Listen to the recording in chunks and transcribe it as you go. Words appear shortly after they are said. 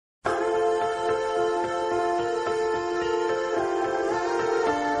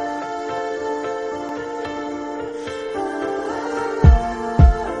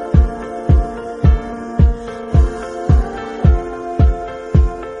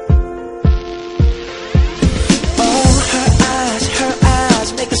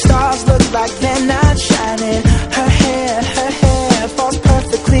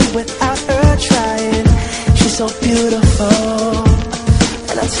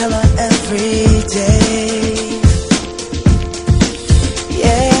tell her every day.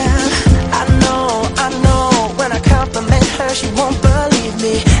 Yeah, I know, when I compliment her, she won't believe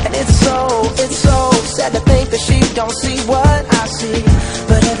me. And it's so sad to think that she don't see what I see.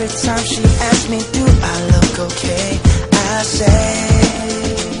 But every time she asks me, do I look okay, I say,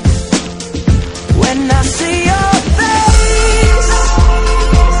 when I see your face,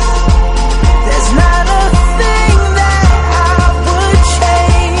 there's not a thing that I would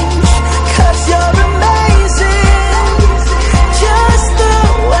change. 'Cause you're amazing, just the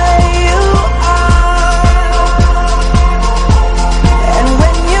way you are. And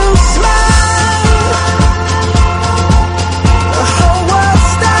when you smile, the whole world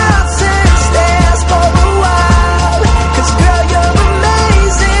stops and stares for a while. 'Cause girl, you're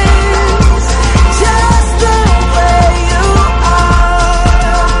amazing, just the way you are.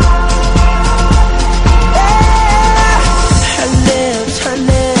 Yeah. Her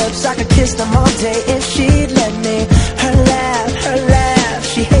lips, I could kiss them all day if she'd let me. Her laugh,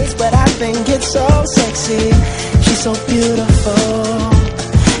 she hates but I think it's so sexy. She's so beautiful,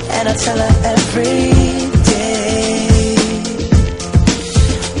 and I tell her every day.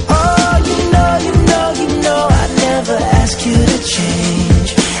 Oh, you know, I never ask you to change.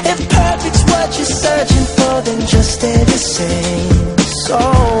 If perfect's what you're searching for, then just stay the same. So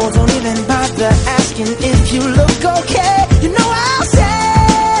don't even bother asking if you look okay. You know I'll say,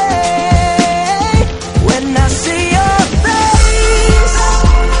 when I see your face,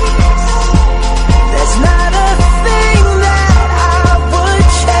 there's not a thing that I would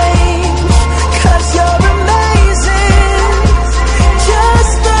change. 'Cause you're amazing,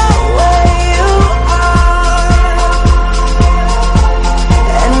 just the way you are.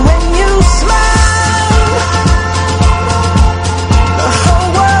 And when you smile, the whole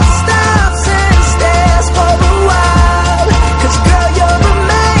world stops and stares for a while. 'Cause girl, you're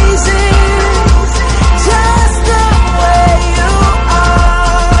amazing, just the way you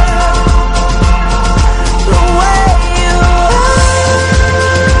are. The way you are.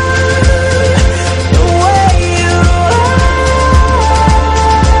 The way you are.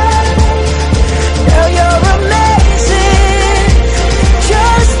 Girl, you're amazing,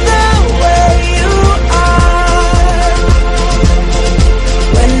 just the way you are.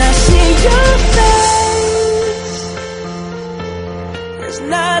 When I see your face, there's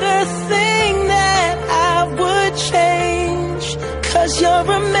not a thing that I would change. 'Cause you're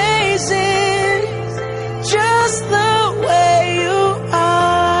amazing.